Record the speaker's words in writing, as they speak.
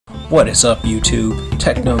What is up, YouTube?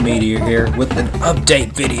 Technometeor here with an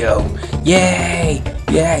update video. Yay!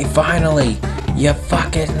 Yay, finally! You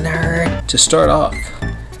fucking nerd! To start off,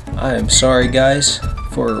 I am sorry guys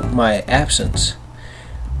for my absence.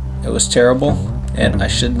 It was terrible and I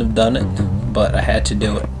shouldn't have done it, but I had to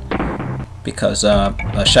do it because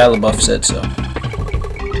Shia LaBeouf said so.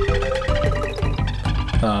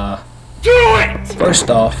 Do it! First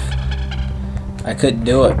off, I couldn't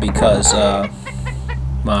do it because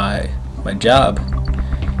my job,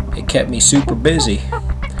 it kept me super busy.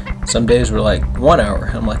 Some days were like 1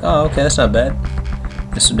 hour. I'm like, oh, okay, that's not bad.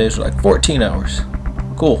 And some days were like 14 hours.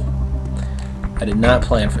 Cool. I did not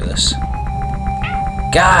plan for this.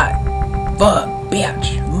 God, fuck,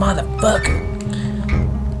 bitch, motherfucker.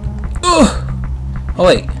 Ugh. Oh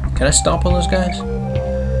wait, can I stomp on those guys?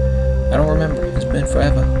 I don't remember. It's been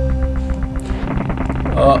forever.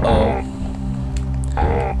 Uh-oh.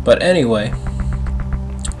 But anyway,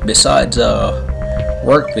 besides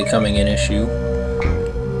work becoming an issue,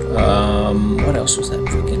 what else was that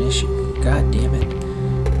freaking issue? God damn it.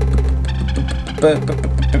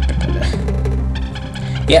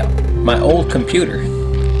 Yeah, my old computer.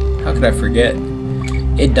 How could I forget?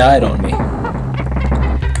 It died on me.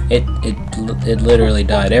 It literally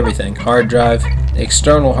died. Everything. Hard drive,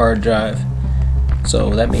 external hard drive. So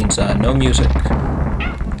that means no music,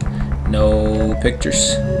 no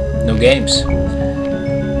pictures, no games.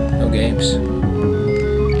 No games.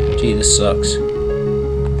 Gee, this sucks.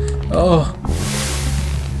 Oh.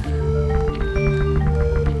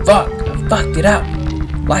 Fuck! I fucked it up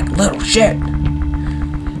like little shit.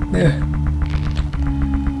 Yeah.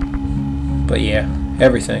 But yeah,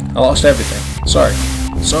 everything. I lost everything. Sorry.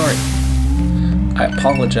 Sorry. I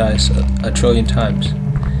apologize a trillion times.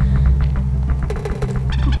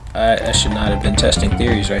 I should not have been testing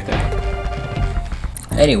theories right there.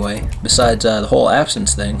 Anyway, besides the whole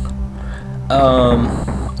absence thing,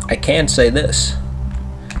 I can say this.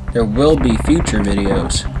 There will be future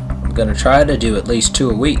videos. I'm going to try to do at least 2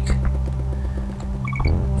 a week.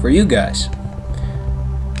 For you guys.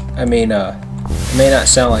 I mean, it may not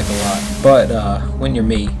sound like a lot, but when you're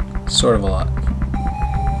me, it's sort of a lot.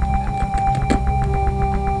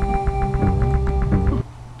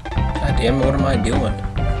 God damn it, what am I doing?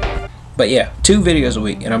 But yeah, 2 videos a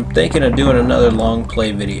week, and I'm thinking of doing another long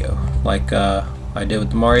play video, like I did with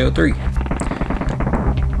the Mario 3.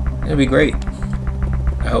 It'll be great.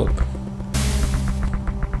 I hope.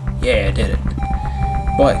 Yeah, I did it.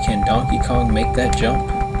 But can Donkey Kong make that jump?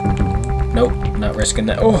 Nope, not risking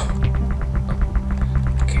that. Oh!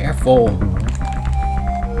 Careful.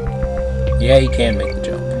 Yeah, he can make the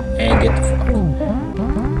jump. And get the frog.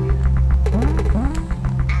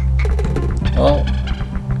 Well,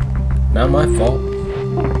 not my fault.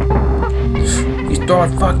 He's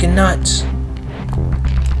throwing fucking nuts.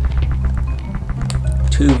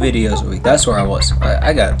 2 videos a week. That's where I was.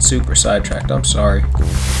 I got super sidetracked. I'm sorry.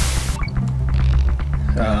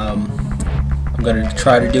 I'm gonna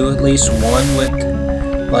try to do at least one with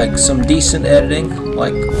like some decent editing,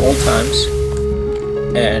 like old times,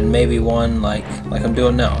 and maybe one like I'm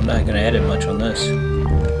doing now. I'm not gonna edit much on this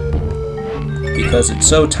because it's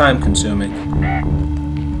so time consuming.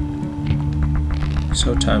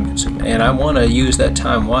 So time consuming, and I want to use that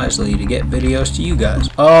time wisely to get videos to you guys.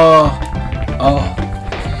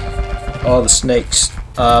 Oh, the snakes.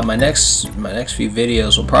 My next few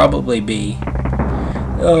videos will probably be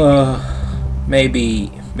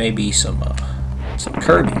maybe some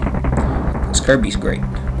Kirby, because Kirby's great.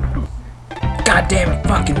 God damn it,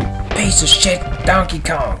 fucking piece of shit, Donkey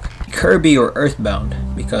Kong. Kirby or Earthbound,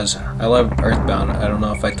 because I love Earthbound. I don't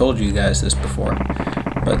know if I told you guys this before,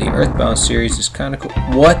 but the Earthbound series is kind of cool.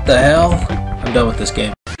 What the hell? I'm done with this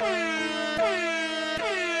game.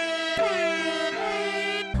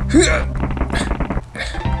 Yeah,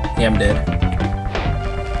 I'm dead.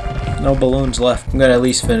 No balloons left. I'm gonna at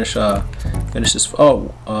least finish this.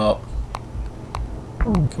 Oh,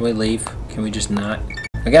 can we leave? Can we just not?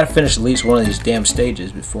 I gotta finish at least one of these damn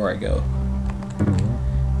stages before I go.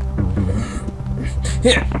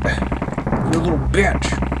 Yeah, you little bitch.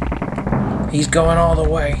 He's going all the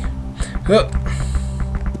way. Yep.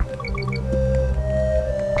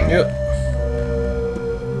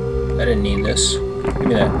 I didn't need this. Give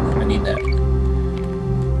me that. I need that.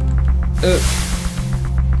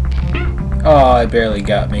 Oh, it barely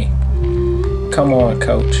got me. Come on,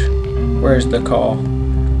 coach. Where's the call?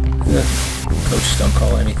 Coaches don't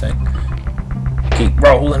call anything. Keep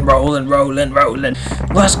rolling, rolling, rolling, rolling.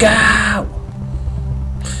 Let's go!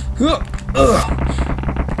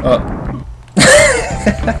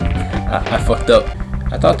 I fucked up.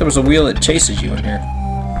 I thought there was a wheel that chases you in here.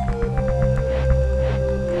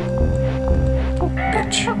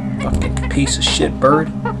 piece of shit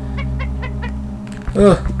bird.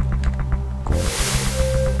 Ugh.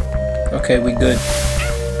 Okay, we good.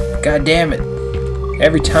 God damn it.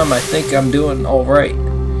 Every time I think I'm doing alright,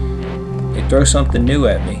 they throw something new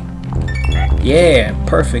at me. Yeah,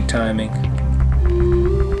 perfect timing.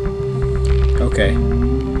 Okay.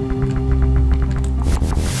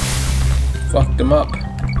 Fucked them up.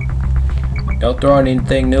 Don't throw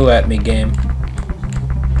anything new at me, game.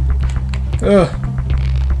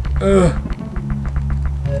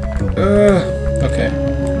 Okay.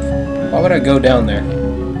 Why would I go down there?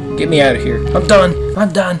 Get me out of here. I'm done.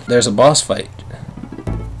 I'm done. There's a boss fight.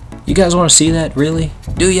 You guys want to see that? Really?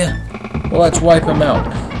 Do ya? Well, let's wipe him out.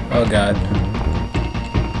 Oh, God.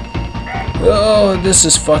 Oh, this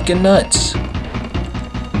is fucking nuts.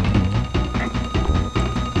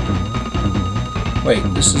 Wait,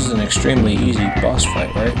 this is an extremely easy boss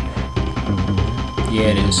fight, right?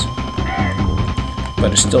 Yeah, it is.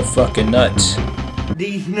 But it's still fucking nuts.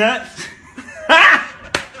 These nuts. Ha!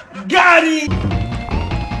 Got him!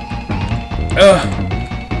 Ugh.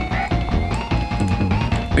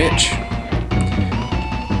 Bitch.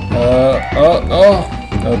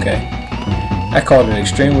 Okay. I called it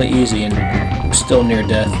extremely easy and I'm still near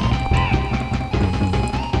death.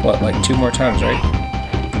 What, like 2 more times, right?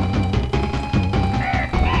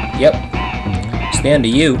 Yep. It's the end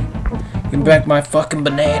of you. Give me back my fucking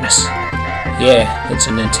bananas. Yeah, it's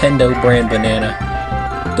a Nintendo brand banana.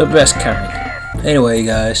 The best kind. Anyway,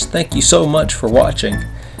 guys, thank you so much for watching.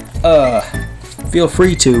 Feel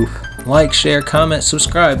free to like, share, comment,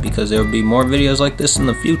 subscribe, because there will be more videos like this in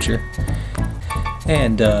the future.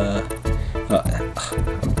 And,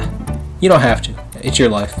 you don't have to. It's your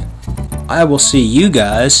life. I will see you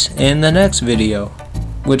guys in the next video,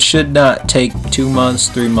 which should not take 2 months,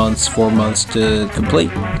 3 months, 4 months to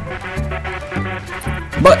complete.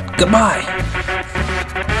 But, goodbye!